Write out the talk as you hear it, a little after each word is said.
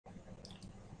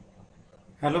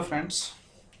Hello friends,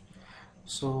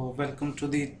 so welcome to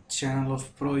the channel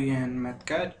of Pro and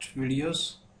MathCAD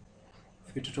videos,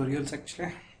 tutorials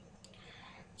actually.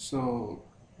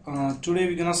 Today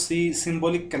we're gonna see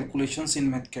symbolic calculations in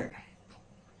MathCAD.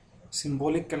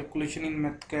 Symbolic calculation in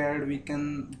MathCAD, we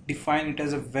can define it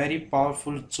as a very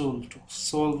powerful tool to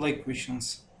solve the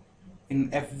equations.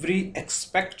 In every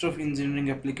aspect of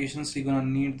engineering applications, we're gonna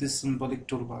need this symbolic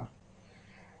toolbar.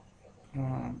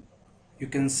 You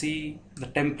can see the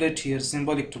template here,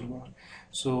 symbolic toolbar.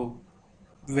 So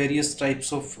various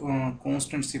types of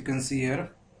constants you can see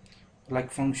here,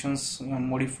 like functions,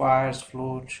 modifiers,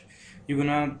 float. You're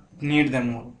gonna need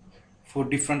them all for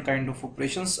different kind of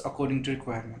operations according to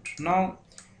requirement. Now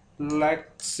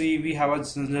let's see, we have a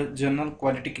general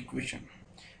quadratic equation,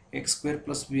 x square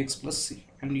plus bx plus c,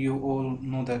 and you all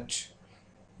know that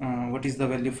what is the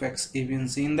value of x, a, b and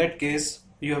c. In that case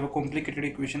you have a complicated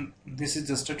equation. This is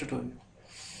just a tutorial.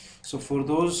 So for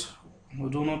those who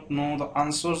do not know the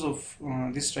answers of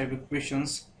this type of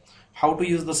equations, how to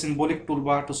use the symbolic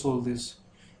toolbar to solve this.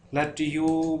 Let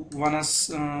you wanna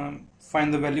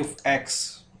find the value of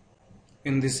x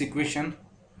in this equation.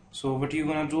 So what you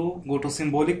gonna do, go to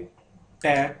symbolic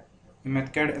tab in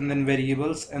MathCAD and then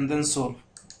variables and then solve.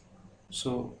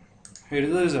 So here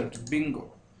is the result,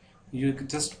 bingo. You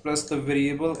just press the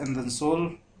variable and then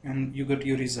solve and you get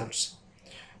your results.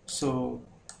 So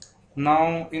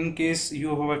now in case you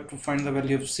have to find the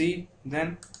value of c,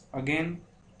 then again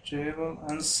table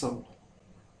and solve,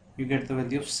 you get the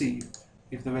value of c.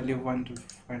 If the value of 1, to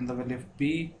find the value of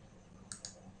b.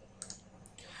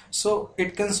 So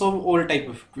it can solve all type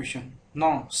of equation.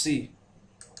 Now see,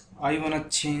 I wanna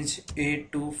change a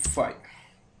to 5.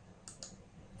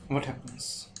 What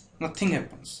happens? Nothing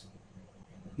happens.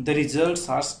 The results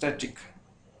are static.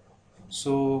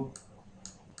 So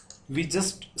we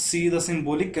just see the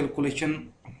symbolic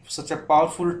calculation, such a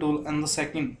powerful tool, and the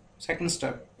second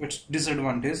step, its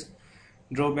disadvantage,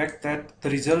 drawback, that the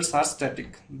results are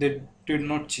static. They did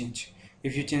not change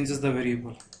if you changes the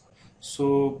variable.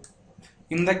 So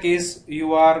in the case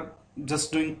you are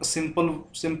just doing a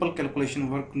simple calculation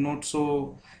work, not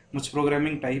so much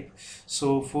programming type.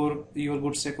 So for your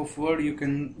good sake of word, you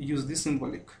can use the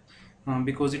symbolic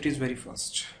because it is very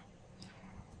fast.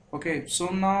 Okay, so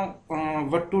now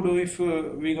what to do if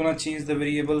we're gonna change the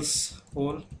variables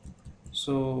all.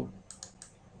 So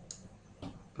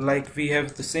like we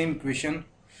have the same equation,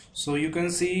 so you can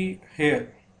see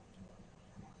here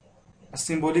a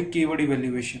symbolic keyword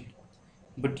evaluation,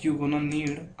 but you're gonna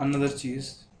need another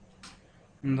cheese,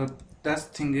 and that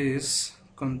thing is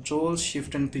Control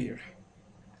Shift and period.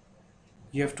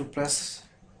 You have to press,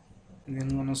 again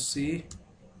gonna see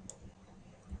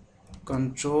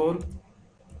Control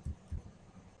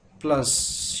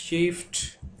plus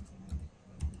Shift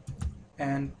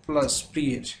and plus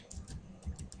period.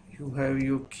 You have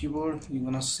your keyboard, you're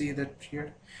gonna see that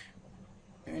here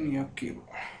in your keyboard.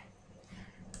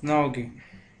 Now again,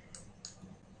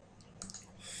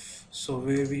 so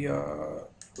where we are,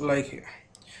 like here,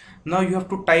 now you have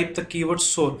to type the keyword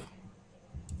solve,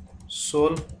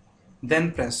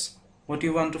 then press what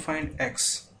you want to find,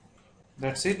 x.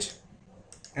 That's it,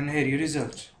 and here your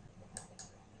result.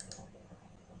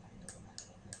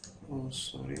 Oh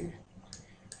sorry,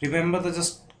 remember the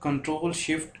just Control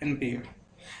Shift and period.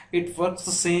 It works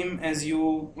the same as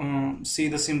you see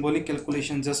the symbolic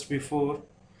calculation just before.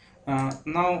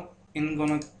 Now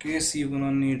in case you're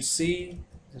gonna need c,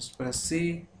 just press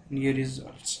c and your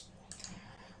results.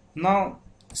 Now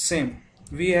same,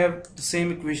 we have the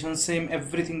same equation, same,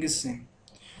 everything is same.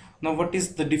 Now what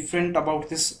is the different about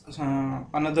this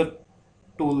another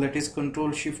tool, that is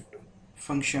Control Shift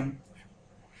function.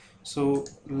 So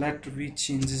let we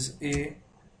change this a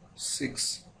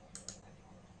 6,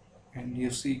 and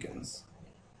you see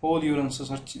all your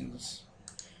answers are changes.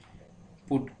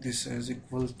 Put this as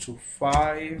equal to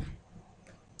 5,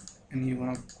 and you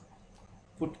wanna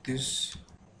put this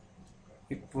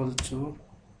equal to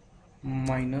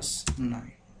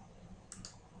 -9.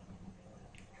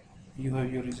 You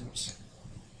have your results.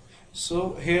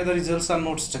 So here the results are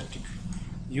not static.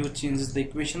 You change the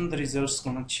equation, the results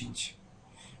gonna change.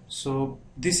 So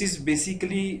this is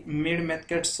basically made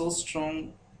MathCAD so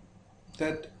strong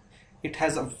that it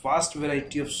has a vast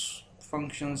variety of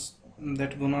functions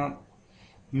that gonna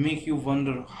make you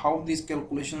wonder how these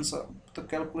calculations are. The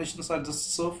calculations are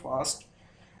just so fast,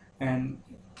 and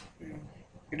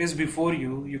it is before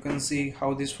you can see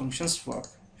how these functions work.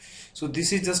 So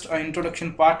this is just an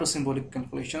introduction part to symbolic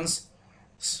calculations.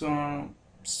 So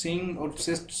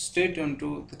stay tuned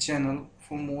to the channel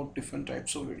for more different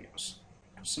types of videos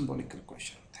to symbolic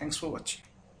calculation. Thanks for watching.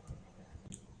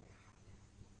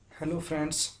 Hello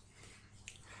friends,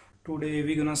 today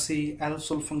we're gonna see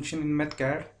solve function in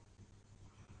MathCAD.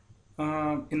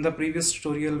 In the previous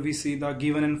tutorial we see the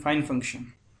given and find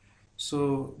function.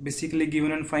 So basically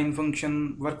given and find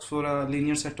function works for a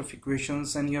linear set of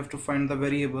equations and you have to find the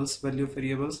value of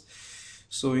variables.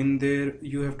 So in there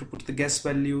you have to put the guess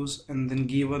values and then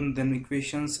given, then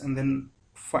equations, and then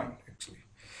find actually.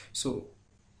 So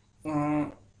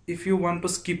if you want to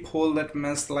skip whole that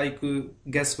mess like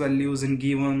guess values and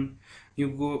given,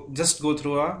 you just go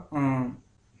through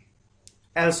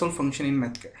a solve function in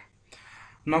MathCAD.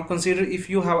 Now consider if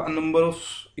you have a number of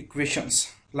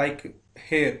equations, like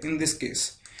here in this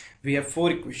case we have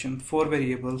 4 equations, 4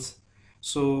 variables.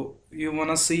 So you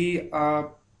wanna see a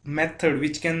method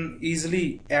which can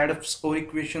easily add up more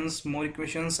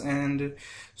equations and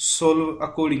solve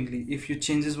accordingly. If you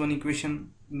changes one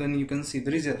equation, then you can see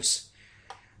the results.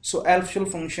 So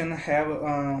solve function have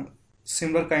a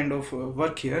similar kind of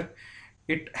work here.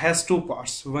 It has 2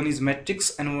 parts. One is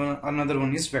matrix and another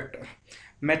one is vector.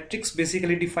 Matrix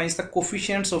basically defines the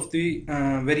coefficients of the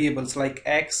variables like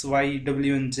x, y,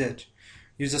 w and z.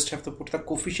 You just have to put the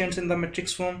coefficients in the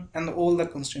matrix form and all the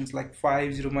constants like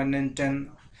 5, 0, 9,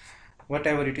 10,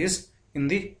 whatever it is, in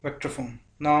the vector form.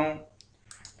 Now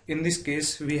in this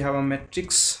case we have a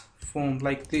matrix form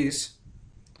like this,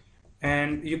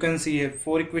 and you can see here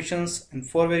 4 equations and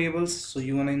 4 variables. So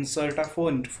you want to insert a 4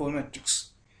 into 4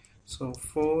 matrix. So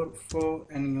 4, 4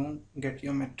 and you get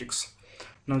your matrix.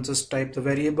 Now just type the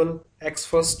variable x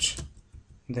first,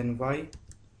 then y,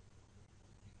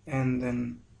 and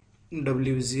then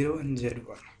w0 and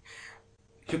z1.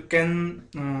 You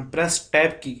can press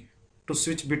tab key to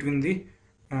switch between the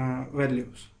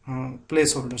values,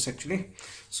 placeholders actually.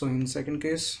 So in second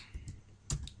case,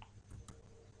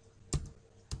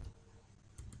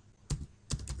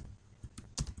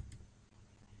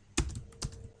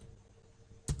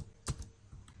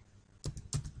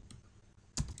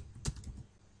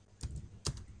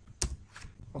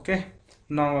 okay,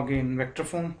 now again vector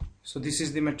form. So this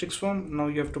is the matrix form. Now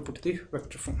you have to put the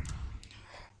vector form.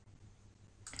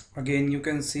 Again you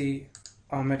can see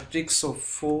a matrix of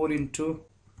 4 into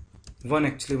 1,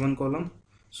 actually 1 column.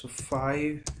 So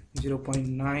 5,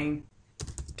 0.9,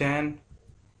 10,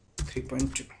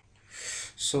 3.2.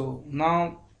 So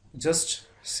now just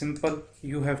simple,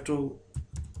 you have to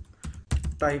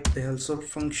type the solve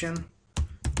function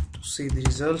to see the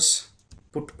results.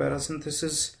 Put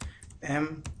paracenthesis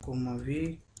m comma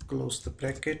v, close the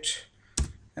bracket,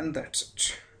 and that's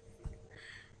it.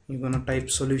 You're gonna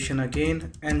type solution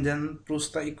again and then press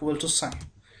the equal to sign.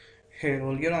 Here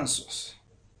all your answers,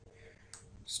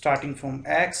 starting from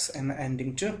x and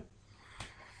ending to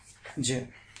j.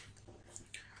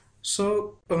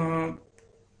 So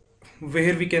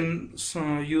where we can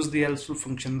use the solve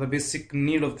function, the basic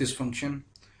need of this function.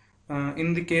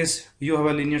 In the case you have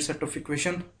a linear set of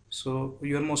equation, so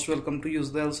you are most welcome to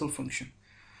use the solve function.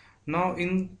 Now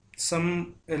in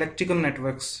some electrical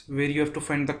networks where you have to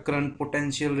find the current,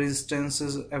 potential,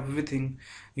 resistances, everything,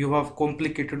 you have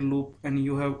complicated loop and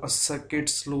you have a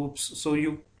circuits loops. So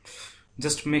you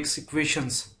just makes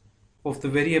equations of the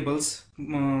variables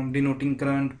denoting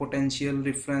current, potential,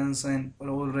 reference and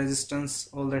all resistance,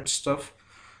 all that stuff,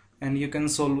 and you can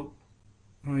solve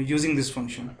using this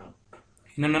function.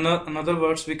 In another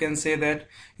words, we can say that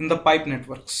in the pipe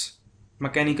networks,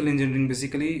 mechanical engineering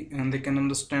basically, and they can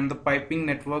understand the piping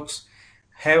networks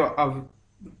have a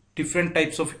different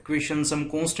types of equations, some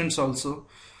constants also.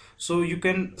 So you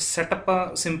can set up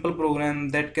a simple program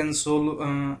that can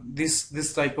solve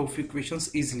this type of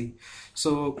equations easily.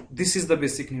 So this is the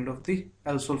basic need of the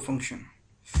solve function.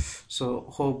 So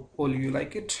hope all you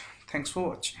like it. Thanks for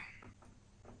watching.